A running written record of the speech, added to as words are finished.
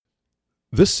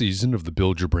This season of the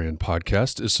Build Your Brand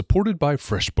podcast is supported by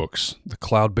FreshBooks, the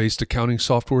cloud-based accounting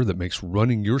software that makes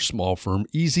running your small firm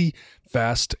easy,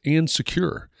 fast, and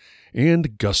secure.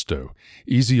 And Gusto,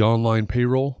 easy online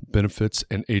payroll, benefits,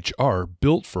 and HR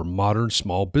built for modern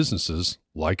small businesses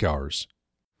like ours.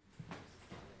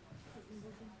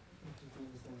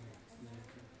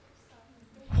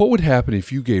 What would happen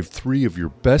if you gave 3 of your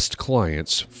best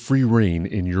clients free rein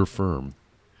in your firm?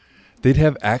 They'd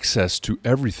have access to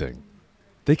everything.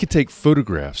 They could take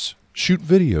photographs, shoot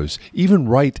videos, even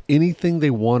write anything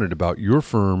they wanted about your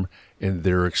firm and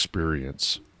their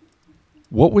experience.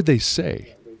 What would they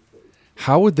say?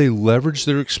 How would they leverage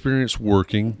their experience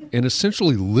working and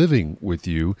essentially living with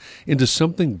you into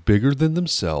something bigger than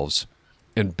themselves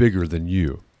and bigger than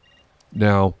you?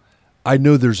 Now, I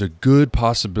know there's a good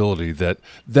possibility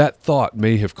that thought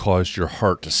may have caused your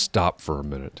heart to stop for a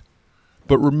minute.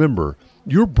 But remember,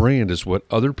 your brand is what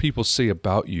other people say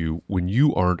about you when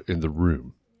you aren't in the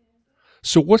room.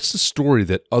 So what's the story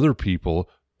that other people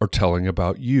are telling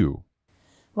about you?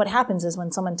 What happens is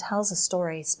when someone tells a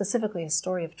story, specifically a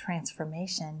story of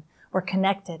transformation, we're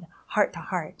connected heart to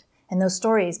heart. And those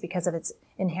stories, because of its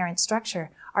inherent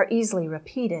structure, are easily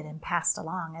repeated and passed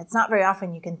along. It's not very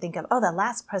often you can think of, that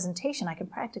last presentation I can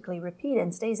practically repeat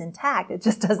and stays intact. It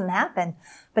just doesn't happen.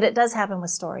 But it does happen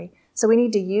with story. So we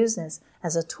need to use this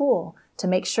as a tool to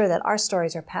make sure that our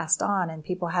stories are passed on and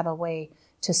people have a way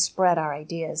to spread our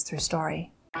ideas through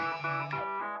story.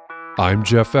 I'm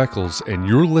Jeff Eccles, and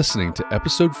you're listening to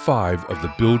episode 5 of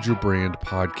the Build Your Brand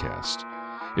podcast.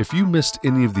 If you missed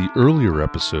any of the earlier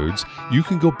episodes, you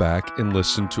can go back and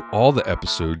listen to all the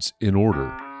episodes in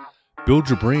order. Build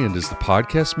Your Brand is the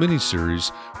podcast miniseries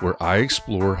where I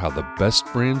explore how the best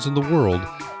brands in the world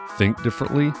think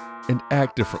differently and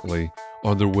act differently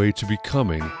on their way to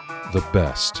becoming the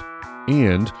best,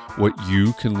 and what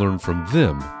you can learn from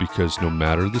them, because no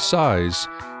matter the size,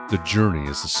 the journey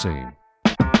is the same.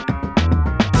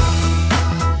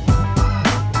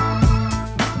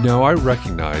 Now, I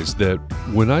recognize that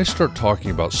when I start talking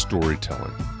about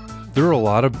storytelling, there are a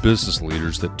lot of business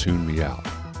leaders that tune me out.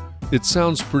 It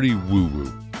sounds pretty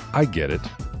woo-woo. I get it.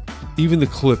 Even the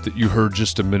clip that you heard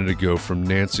just a minute ago from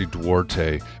Nancy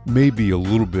Duarte may be a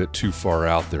little bit too far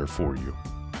out there for you.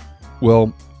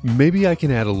 Well, maybe I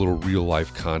can add a little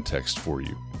real-life context for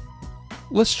you.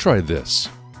 Let's try this.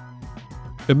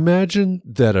 Imagine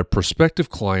that a prospective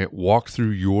client walked through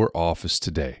your office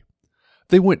today.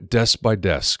 They went desk by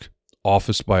desk,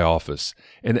 office by office,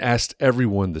 and asked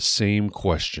everyone the same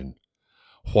question.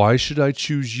 Why should I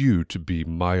choose you to be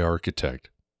my architect?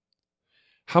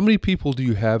 How many people do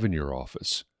you have in your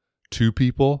office? 2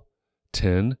 people?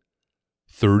 10?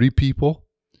 30 people?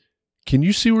 Can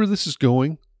you see where this is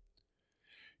going?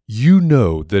 You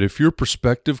know that if your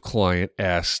prospective client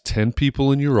asks 10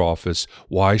 people in your office,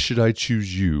 why should I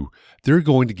choose you? They're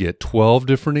going to get 12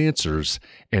 different answers,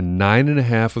 and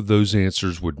 9.5 of those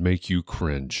answers would make you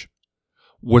cringe.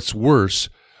 What's worse,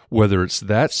 whether it's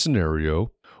that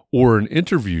scenario or an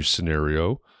interview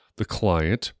scenario, the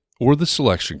client or the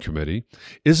selection committee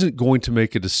isn't going to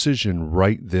make a decision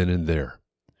right then and there.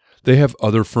 They have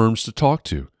other firms to talk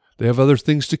to. They have other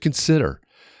things to consider.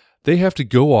 They have to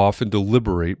go off and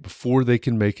deliberate before they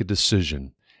can make a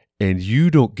decision, and you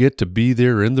don't get to be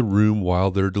there in the room while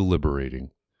they're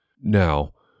deliberating.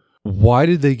 Now, why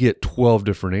did they get 12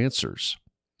 different answers?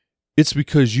 It's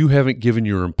because you haven't given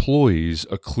your employees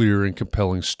a clear and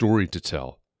compelling story to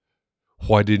tell.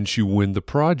 Why didn't you win the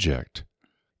project?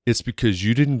 It's because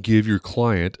you didn't give your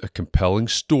client a compelling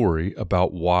story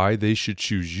about why they should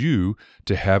choose you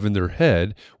to have in their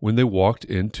head when they walked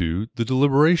into the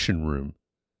deliberation room.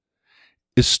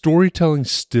 Is storytelling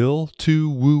still too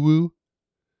woo-woo?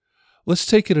 Let's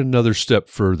take it another step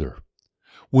further.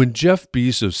 When Jeff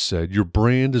Bezos said your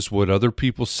brand is what other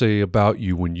people say about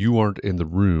you when you aren't in the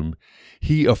room,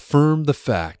 he affirmed the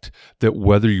fact that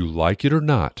whether you like it or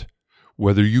not,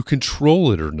 whether you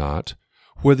control it or not,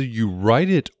 whether you write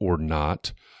it or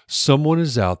not, someone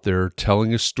is out there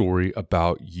telling a story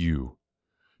about you,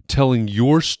 telling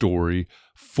your story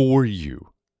for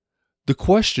you. The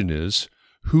question is,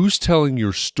 who's telling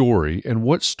your story, and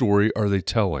what story are they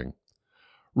telling?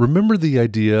 Remember the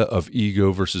idea of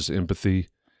ego versus empathy?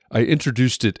 I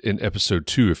introduced it in episode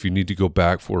 2 if you need to go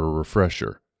back for a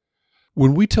refresher.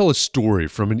 When we tell a story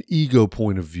from an ego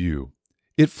point of view,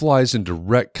 it flies in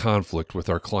direct conflict with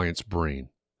our client's brain.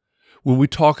 When we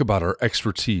talk about our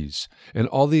expertise and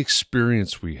all the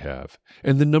experience we have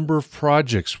and the number of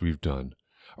projects we've done,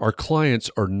 our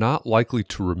clients are not likely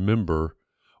to remember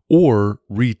or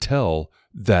retell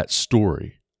that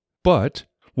story. But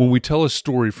when we tell a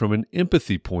story from an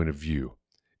empathy point of view,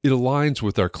 It aligns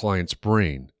with our client's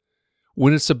brain.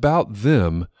 When it's about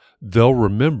them, they'll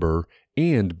remember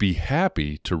and be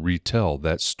happy to retell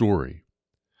that story.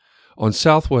 On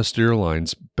Southwest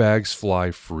Airlines, bags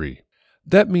fly free.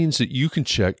 That means that you can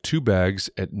check 2 bags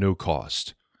at no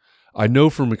cost. I know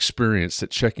from experience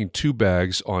that checking 2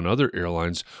 bags on other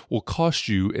airlines will cost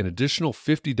you an additional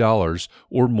 $50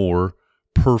 or more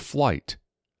per flight.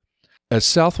 As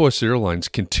Southwest Airlines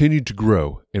continued to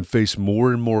grow and face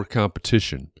more and more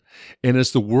competition, and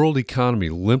as the world economy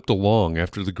limped along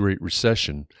after the Great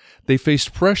Recession, they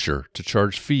faced pressure to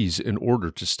charge fees in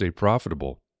order to stay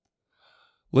profitable.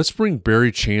 Let's bring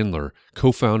Barry Chandler,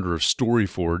 co-founder of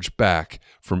StoryForge, back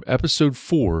from episode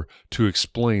 4 to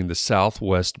explain the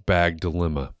Southwest bag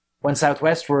dilemma. When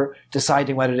Southwest were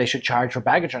deciding whether they should charge for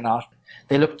baggage or not,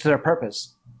 they looked to their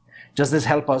purpose. Does this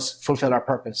help us fulfill our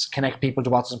purpose, connect people to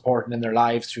what's important in their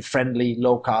lives through friendly,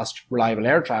 low-cost, reliable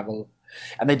air travel?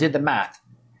 And they did the math.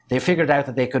 They figured out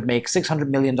that they could make $600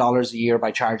 million a year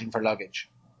by charging for luggage.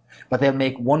 But they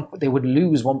would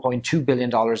lose $1.2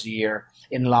 billion a year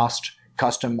in lost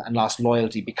custom and lost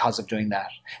loyalty because of doing that.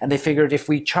 And they figured if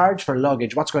we charge for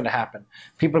luggage, what's going to happen?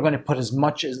 People are going to put as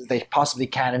much as they possibly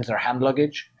can into their hand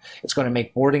luggage. It's going to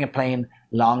make boarding a plane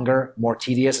longer, more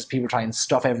tedious as people try and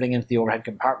stuff everything into the overhead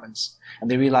compartments. And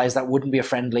they realized that wouldn't be a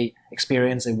friendly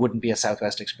experience. It wouldn't be a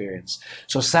Southwest experience.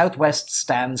 So Southwest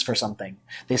stands for something.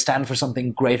 They stand for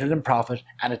something greater than profit,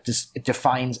 and it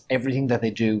defines everything that they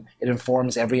do. It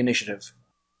informs every initiative.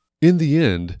 In the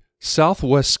end,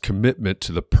 Southwest's commitment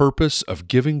to the purpose of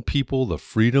giving people the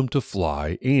freedom to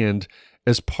fly and,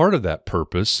 as part of that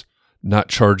purpose, not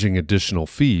charging additional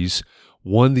fees,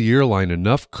 won the airline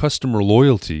enough customer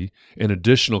loyalty and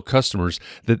additional customers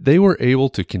that they were able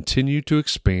to continue to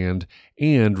expand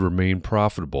and remain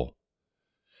profitable.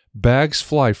 Bags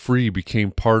Fly Free became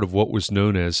part of what was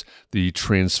known as the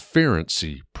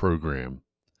Transparency Program.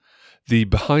 The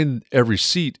Behind Every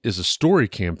Seat is a Story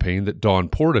campaign that Dawn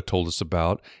Porta told us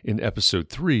about in episode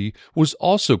 3 was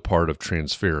also part of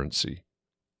Transparency.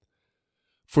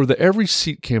 For the Every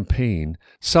Seat campaign,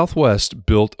 Southwest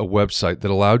built a website that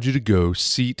allowed you to go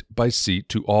seat by seat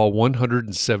to all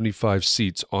 175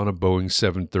 seats on a Boeing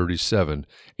 737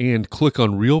 and click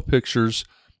on real pictures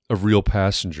of real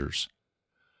passengers.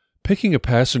 Picking a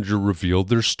passenger revealed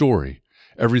their story.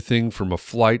 Everything from a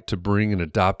flight to bring an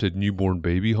adopted newborn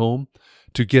baby home,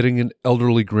 to getting an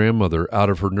elderly grandmother out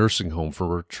of her nursing home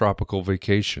for a tropical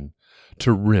vacation,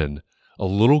 to Rin, a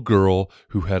little girl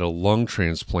who had a lung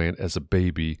transplant as a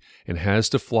baby and has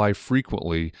to fly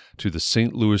frequently to the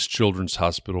St. Louis Children's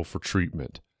Hospital for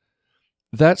treatment.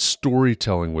 That's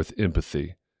storytelling with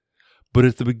empathy. But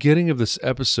at the beginning of this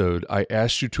episode, I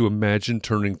asked you to imagine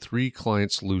turning 3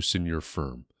 clients loose in your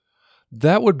firm.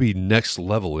 That would be next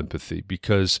level empathy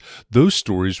because those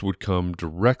stories would come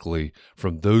directly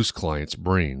from those clients'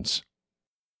 brains.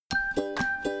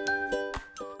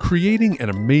 Creating an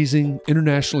amazing,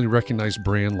 internationally recognized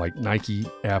brand like Nike,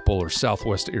 Apple, or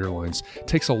Southwest Airlines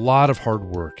takes a lot of hard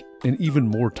work and even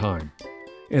more time.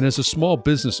 And as a small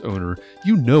business owner,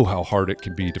 you know how hard it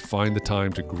can be to find the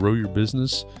time to grow your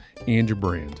business and your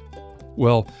brand.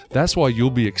 Well, that's why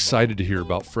you'll be excited to hear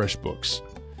about FreshBooks.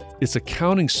 It's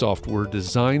accounting software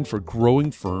designed for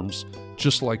growing firms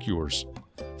just like yours.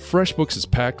 FreshBooks is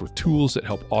packed with tools that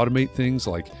help automate things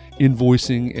like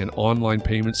invoicing and online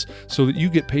payments so that you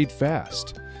get paid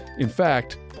fast. In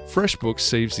fact, FreshBooks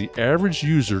saves the average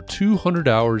user 200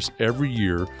 hours every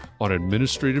year on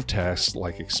administrative tasks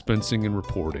like expensing and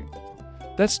reporting.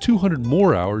 That's 200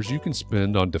 more hours you can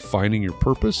spend on defining your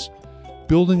purpose,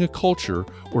 building a culture,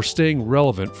 or staying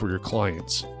relevant for your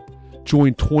clients.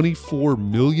 Join 24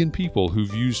 million people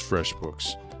who've used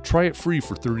FreshBooks. Try it free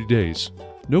for 30 days.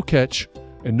 No catch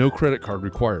and no credit card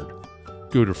required.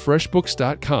 Go to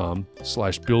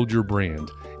freshbooks.com/buildyourbrand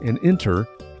and enter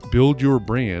Build Your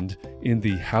Brand in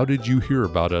the How Did You Hear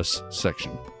About Us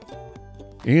section.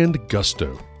 And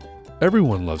Gusto.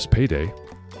 Everyone loves payday,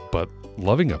 but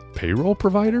loving a payroll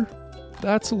provider?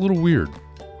 That's a little weird.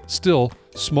 Still,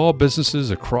 small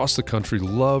businesses across the country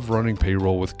love running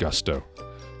payroll with Gusto.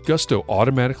 Gusto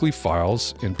automatically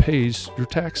files and pays your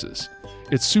taxes.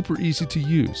 It's super easy to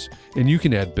use, and you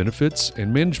can add benefits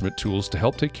and management tools to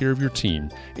help take care of your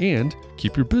team and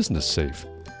keep your business safe.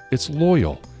 It's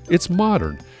loyal. It's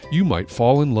modern. You might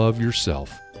fall in love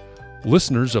yourself.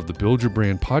 Listeners of the Build Your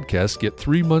Brand podcast get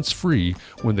 3 months free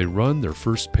when they run their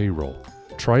first payroll.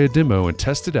 Try a demo and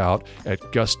test it out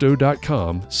at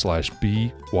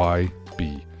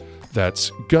gusto.com/BYB.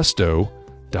 That's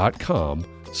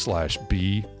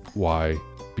gusto.com/BYB.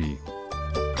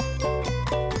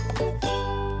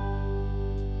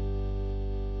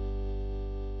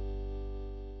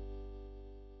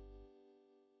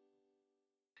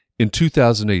 In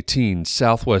 2018,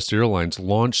 Southwest Airlines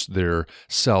launched their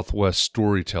Southwest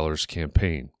Storytellers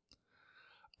campaign.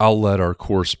 I'll let our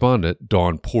correspondent,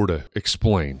 Dawn Porta,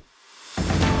 explain.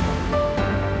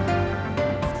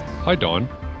 Hi, Dawn.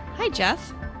 Hi,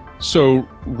 Jeff. So,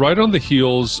 right on the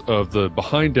heels of the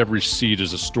Behind Every Seat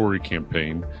is a Story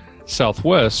campaign,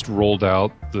 Southwest rolled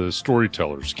out the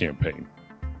Storytellers campaign.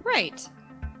 Right.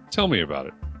 Tell me about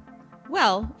it.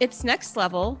 Well, it's next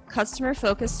level,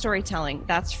 customer-focused storytelling,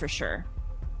 that's for sure.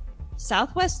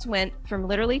 Southwest went from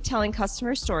literally telling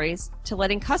customer stories to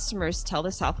letting customers tell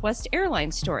the Southwest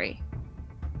Airlines story.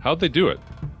 How'd they do it?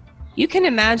 You can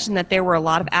imagine that there were a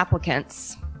lot of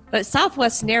applicants, but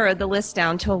Southwest narrowed the list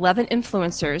down to 11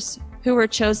 influencers who were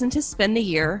chosen to spend the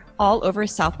year all over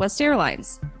Southwest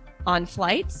Airlines, on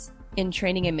flights, in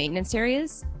training and maintenance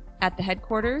areas, at the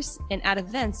headquarters, and at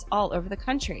events all over the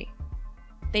country.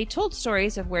 They told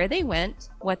stories of where they went,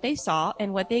 what they saw,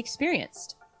 and what they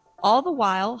experienced, all the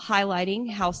while highlighting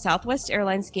how Southwest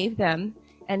Airlines gave them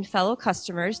and fellow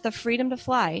customers the freedom to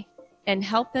fly and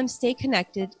help them stay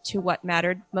connected to what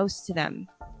mattered most to them.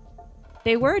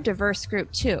 They were a diverse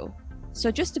group too,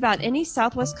 so just about any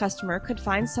Southwest customer could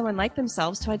find someone like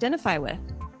themselves to identify with.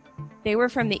 They were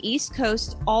from the East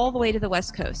Coast all the way to the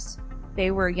West Coast.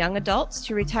 They were young adults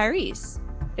to retirees.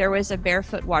 There was a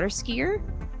barefoot water skier,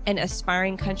 an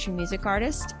aspiring country music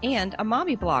artist, and a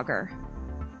mommy blogger.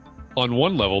 On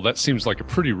one level, that seems like a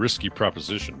pretty risky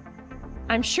proposition.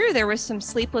 I'm sure there were some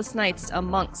sleepless nights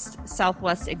amongst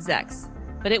Southwest execs,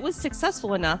 but it was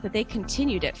successful enough that they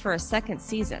continued it for a second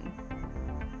season.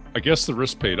 I guess the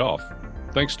risk paid off.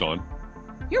 Thanks, Dawn.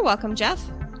 You're welcome, Jeff.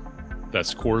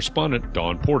 That's correspondent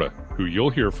Dawn Porta, who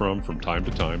you'll hear from time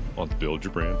to time on the Build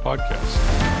Your Brand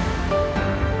podcast.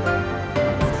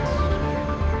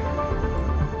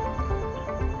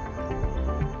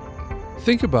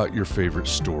 Think about your favorite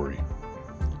story.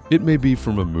 It may be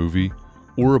from a movie,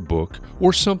 or a book,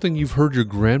 or something you've heard your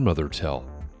grandmother tell.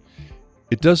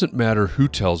 It doesn't matter who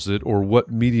tells it or what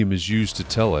medium is used to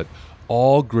tell it,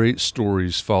 all great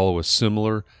stories follow a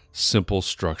similar, simple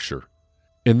structure.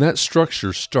 And that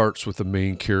structure starts with a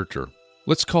main character.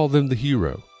 Let's call them the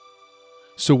hero.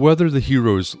 So whether the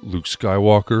hero is Luke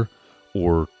Skywalker,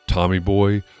 or Tommy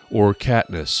Boy, or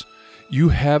Katniss, you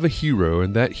have a hero,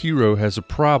 and that hero has a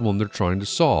problem they're trying to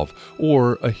solve,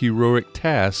 or a heroic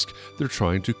task they're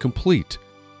trying to complete,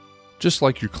 just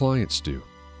like your clients do.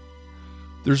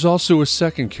 There's also a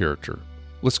second character.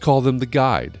 Let's call them the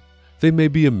guide. They may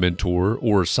be a mentor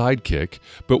or a sidekick,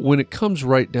 but when it comes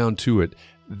right down to it,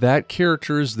 that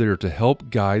character is there to help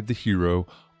guide the hero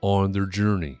on their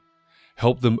journey,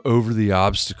 help them over the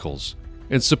obstacles,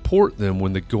 and support them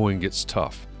when the going gets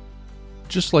tough,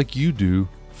 just like you do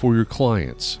for your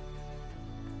clients.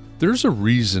 There's a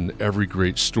reason every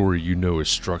great story you know is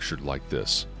structured like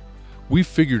this. We've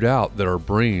figured out that our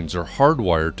brains are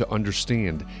hardwired to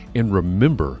understand and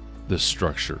remember this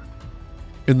structure.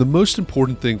 And the most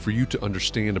important thing for you to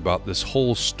understand about this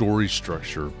whole story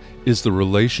structure is the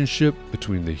relationship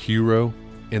between the hero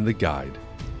and the guide.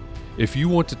 If you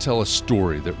want to tell a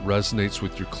story that resonates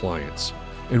with your clients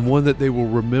and one that they will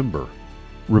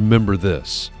remember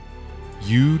this.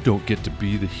 You don't get to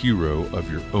be the hero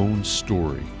of your own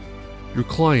story. Your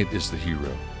client is the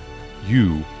hero.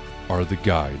 You are the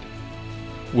guide.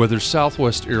 Whether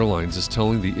Southwest Airlines is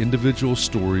telling the individual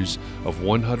stories of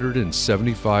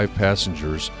 175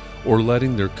 passengers or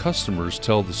letting their customers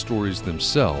tell the stories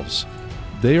themselves,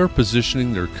 they are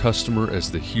positioning their customer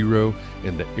as the hero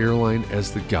and the airline as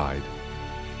the guide.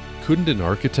 Couldn't an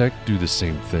architect do the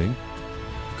same thing?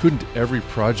 Couldn't every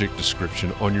project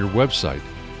description on your website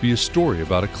be a story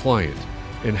about a client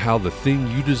and how the thing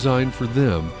you designed for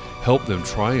them helped them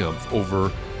triumph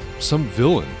over some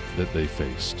villain that they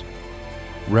faced?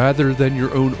 Rather than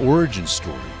your own origin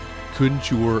story, couldn't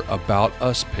your About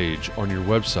Us page on your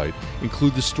website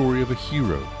include the story of a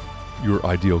hero, your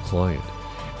ideal client,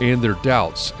 and their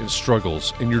doubts and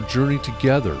struggles and your journey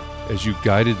together as you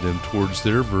guided them towards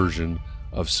their version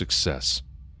of success?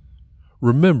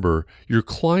 Remember, your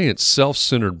client's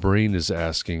self-centered brain is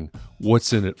asking,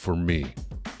 "What's in it for me?"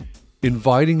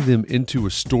 Inviting them into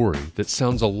a story that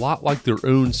sounds a lot like their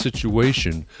own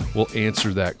situation will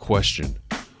answer that question,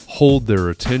 hold their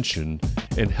attention,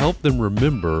 and help them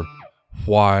remember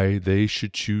why they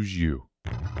should choose you.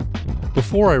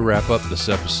 Before I wrap up this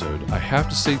episode, I have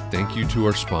to say thank you to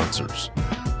our sponsors.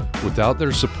 Without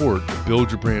their support, the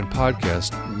Build Your Brand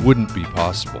podcast wouldn't be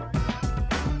possible.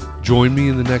 Join me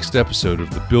in the next episode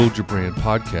of the Build Your Brand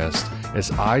podcast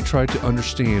as I try to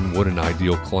understand what an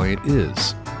ideal client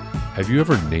is. Have you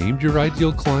ever named your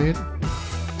ideal client?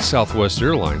 Southwest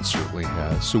Airlines certainly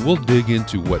has. So we'll dig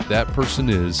into what that person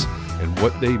is and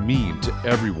what they mean to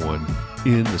everyone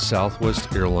in the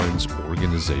Southwest Airlines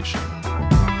organization.